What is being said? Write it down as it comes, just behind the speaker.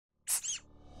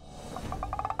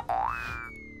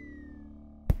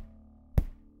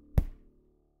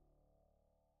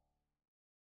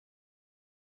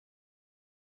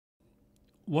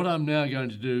What I'm now going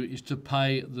to do is to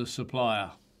pay the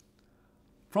supplier.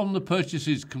 From the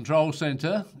Purchases Control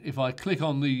Centre, if I click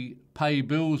on the Pay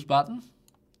Bills button,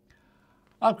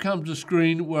 I've come to a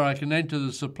screen where I can enter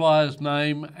the supplier's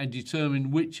name and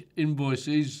determine which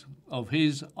invoices of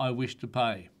his I wish to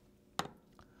pay.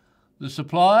 The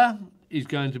supplier is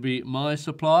going to be my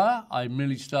supplier. I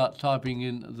merely start typing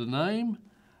in the name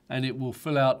and it will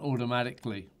fill out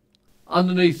automatically.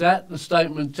 Underneath that, the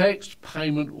statement text,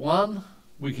 payment 1.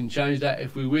 We can change that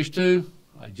if we wish to.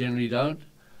 I generally don't.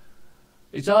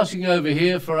 It's asking over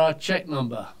here for our check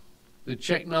number. The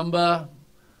check number,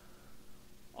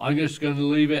 I'm just going to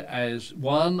leave it as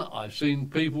 1. I've seen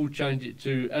people change it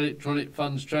to electronic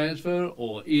funds transfer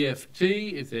or EFT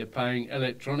if they're paying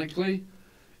electronically.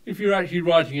 If you're actually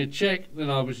writing a check,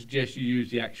 then I would suggest you use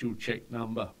the actual check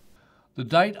number. The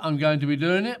date I'm going to be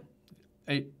doing it,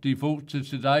 it defaults to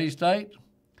today's date,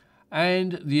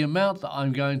 and the amount that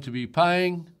I'm going to be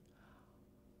paying,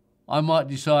 I might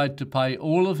decide to pay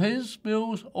all of his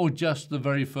bills or just the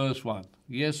very first one.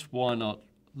 Yes, why not?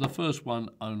 The first one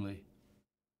only.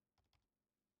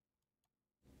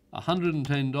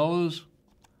 $110,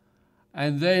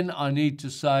 and then I need to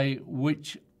say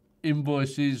which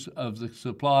invoices of the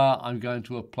supplier I'm going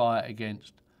to apply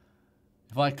against.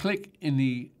 If I click in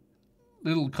the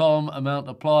little column amount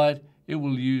applied, it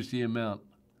will use the amount.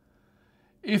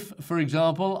 If, for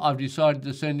example, I've decided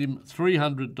to send him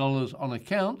 $300 on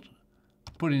account,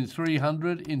 put in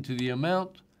 300 into the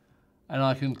amount, and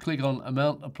I can click on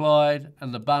amount applied,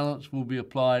 and the balance will be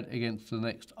applied against the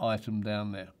next item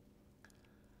down there.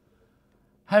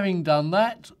 Having done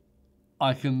that,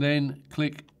 I can then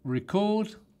click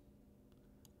record,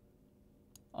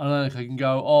 and then I can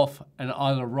go off and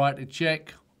either write a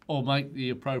check or make the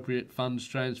appropriate funds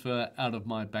transfer out of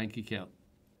my bank account.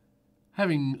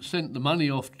 Having sent the money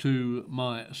off to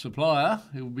my supplier,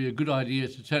 it would be a good idea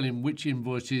to tell him which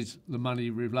invoices the money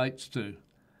relates to.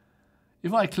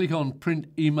 If I click on Print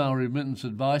Email Remittance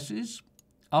Advices,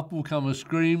 up will come a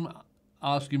screen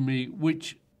asking me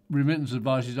which remittance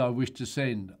advices I wish to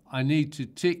send. I need to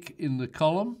tick in the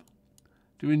column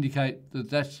to indicate that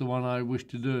that's the one I wish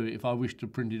to do if I wish to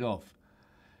print it off.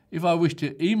 If I wish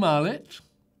to email it,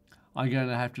 I'm going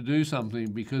to have to do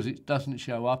something because it doesn't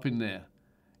show up in there.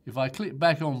 If I click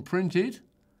back on Printed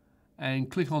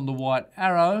and click on the white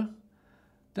arrow,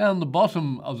 down the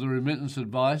bottom of the remittance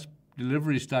advice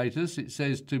delivery status, it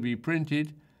says to be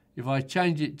printed. If I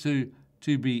change it to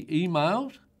be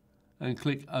emailed and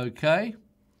click OK,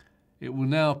 it will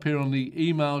now appear on the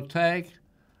email tag,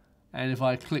 and if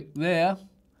I click there,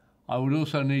 I would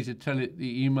also need to tell it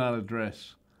the email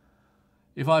address.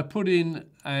 If I put in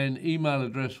an email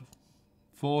address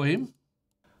for him,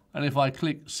 and if I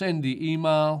click send the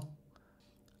email,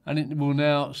 and it will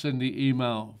now send the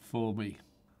email for me,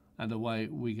 and away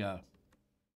we go.